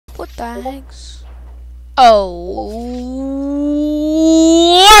What the heck's? Oh,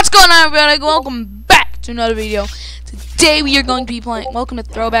 what's going on, everybody? Welcome back to another video. Today we are going to be playing. Welcome to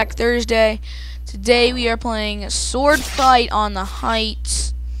Throwback Thursday. Today we are playing Sword Fight on the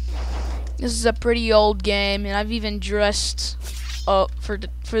Heights. This is a pretty old game, and I've even dressed up for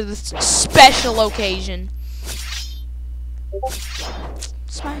this special occasion.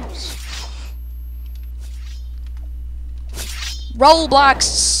 Smiles. Roblox is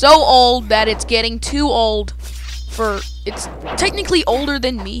so old that it's getting too old for. It's technically older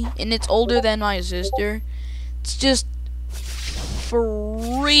than me, and it's older than my sister. It's just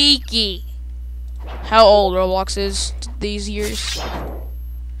freaky how old Roblox is these years.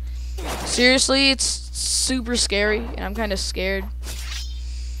 Seriously, it's super scary, and I'm kind of scared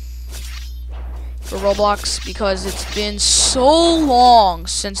for Roblox because it's been so long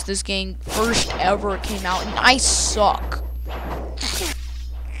since this game first ever came out, and I suck.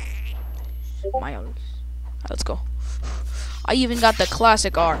 Let's go. I even got the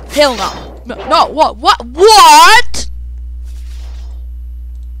classic R. Hell no. No, what?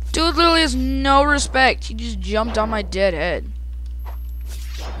 Dude literally has no respect. He just jumped on my dead head.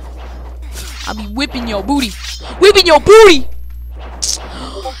 I'll be whipping your booty. Whipping your booty!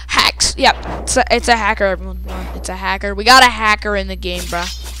 Hacks. Yep. It's a hacker, everyone. It's a hacker. We got a hacker in the game,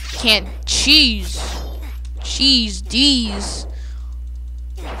 bruh. Can't cheese D's.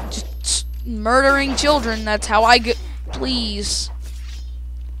 Just murdering children. That's how I get. Please.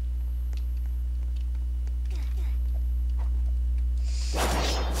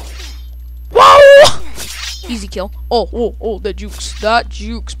 Whoa! Easy kill. Oh, that jukes. That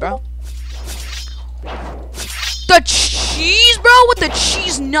jukes, bro. The cheese, bro, with the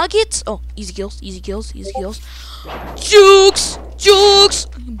cheese nuggets. Oh, easy kills. Jukes.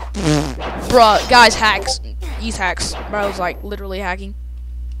 Bruh, guys, hacks. He's hacks. Bro, I was like literally hacking.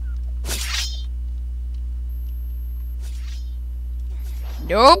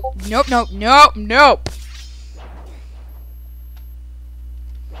 Nope.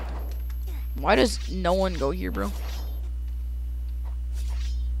 Why does no one go here, bro?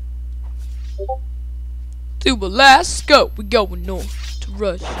 To Alaska, we going north to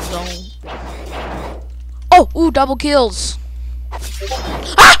Rush Zone. Oh, ooh, double kills.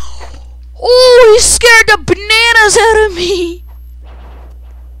 Ah! Oh, he scared the bananas out of me.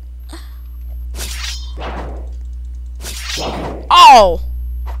 Oh,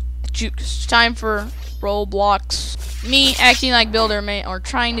 it's time for Roblox. Me acting like Builder Man, or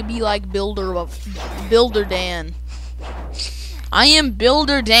trying to be like Builder Dan. I am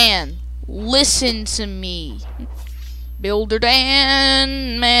Builder Dan. Listen to me. Builder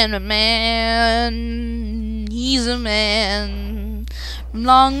Dan, man, he's a man.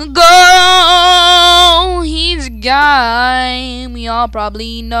 Long ago, he's a guy we all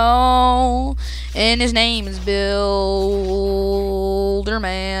probably know, and his name is Builder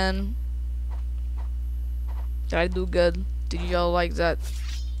Man. Did I do good? Did y'all like that?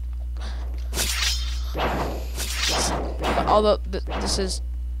 Although this is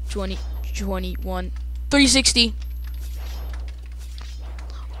 2021 360.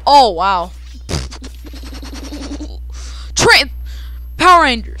 Oh wow. Power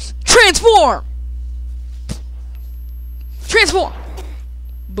Rangers, transform.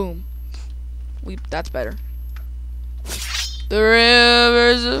 Boom. That's better. The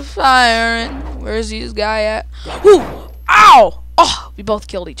rivers of fire, and where's this guy at? Ooh! Ow! Oh, we both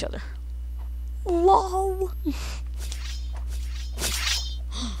killed each other. Lol.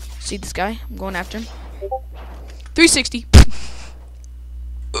 See this guy? I'm going after him. 360.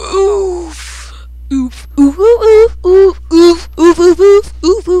 Oof. Oof. Oof. Oof. Oof. Oof. Oof. Oof.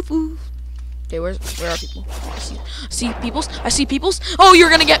 Oof. Oof. Oof. Okay, where are people? Oh, I see peoples. Oh, you're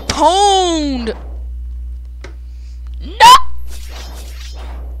gonna get pwned. No.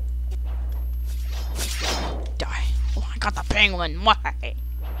 Die. Oh, I got the penguin. Why?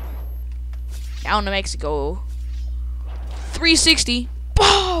 Down to Mexico. 360.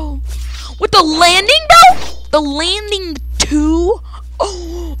 Oh, with the landing though? The landing too?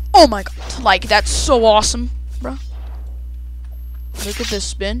 Oh my god. Like, that's so awesome, bro. Look at this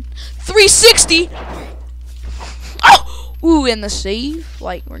spin. 360. Oh! Ooh, and the save.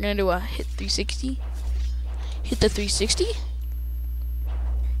 Like, we're gonna do a hit 360. Hit the 360.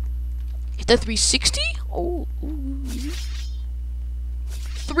 Hit the 360. Oh, ooh.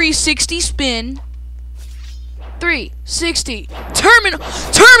 360 spin. 360. Terminal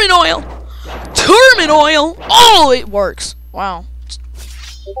oil. Oh, it works. Wow.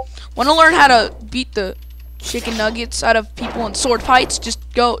 Want to learn how to beat the chicken nuggets out of people in sword fights? Just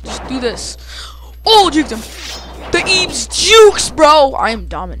do this. Oh, juked him. The Eve's jukes, bro. I am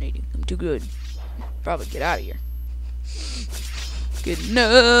dominating. I'm too good. Probably get out of here. Good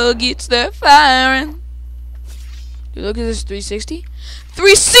nuggets, they're firing. Dude, look at this 360.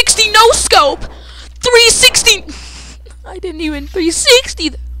 360 no scope. 360. I didn't even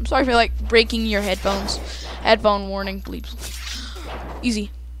 360. I'm sorry for like breaking your headphones. Headphone warning, please.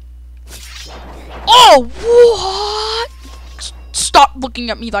 Easy. Oh, what? Stop looking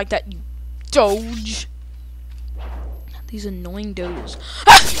at me like that, you Doge. These annoying Doges.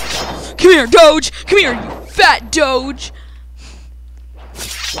 Ah! Come here, Doge. Come here, you fat Doge.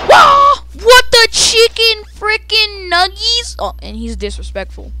 Wah! What the chicken frickin' nuggies? Oh, and he's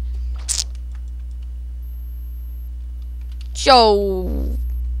disrespectful. Joe.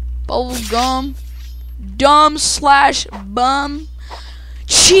 Bubble gum. Dumb slash bum.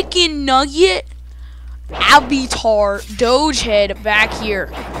 Chicken nugget. Avatar. Doge head back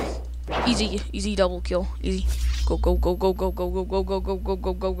here. Easy, easy double kill. Easy. Go, go, go, go, go, go, go, go, go, go, go,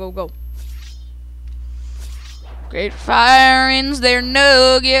 go, go, go, go. Great firings, they're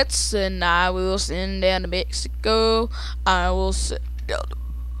nuggets, and I will send down to Mexico. I will send down to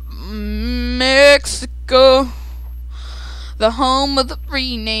Mexico, the home of the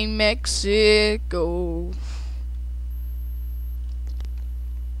free named Mexico.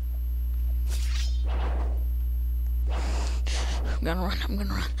 I'm gonna run, I'm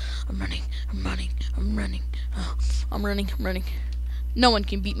gonna run. I'm running, I'm running, I'm running. Oh, I'm running, I'm running. No one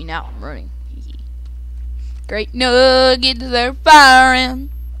can beat me now, I'm running. Great nuggets, they're firing.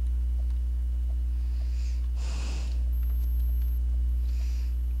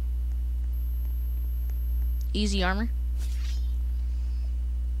 Easy armor.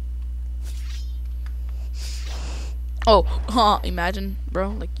 Oh, imagine,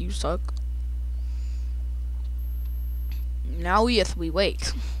 bro, like you suck. Now we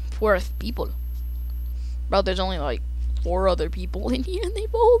wait. 4 people. Bro, there's only like 4 other people in here and they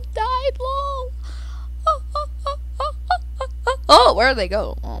both died long. Oh, where'd they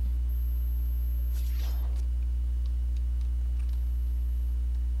go? Oh.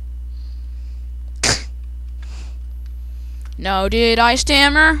 No, did I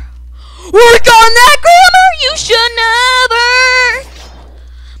stammer? Work on that grammar! You should never!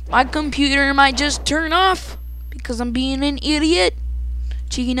 My computer might just turn off because I'm being an idiot.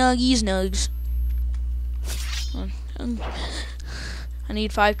 Chicken nuggies nugs. I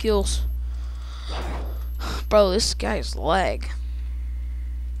need 5 kills. Bro, this guy's lag.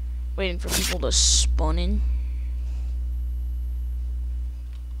 Waiting for people to spawn in.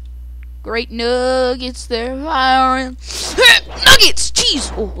 Great nuggets, they're firing. Nuggets!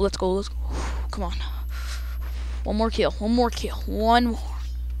 Jeez! Oh, let's go, let's go. Come on. One more kill, one more kill, one more.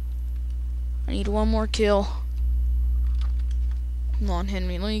 I need one more kill. Come on,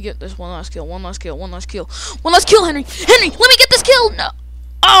 Henry, let me get this one last kill, one last kill, one last kill. One last kill, Henry! Henry, let me get this kill! No!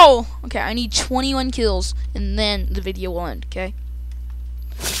 Oh! Okay, I need 21 kills, and then the video will end, okay?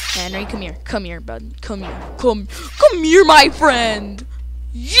 Henry, come here, bud. Come here. Come here, my friend!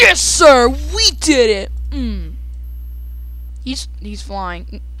 Yes, sir! We did it! He's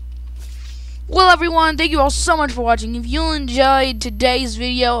flying. Well, everyone, thank you all so much for watching. If you enjoyed today's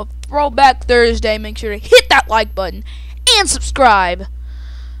video of Throwback Thursday, make sure to hit that like button and subscribe.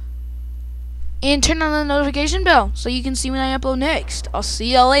 And turn on the notification bell so you can see when I upload next. I'll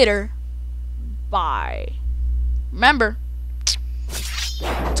see y'all later. Bye. Remember,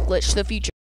 let's glitch the future.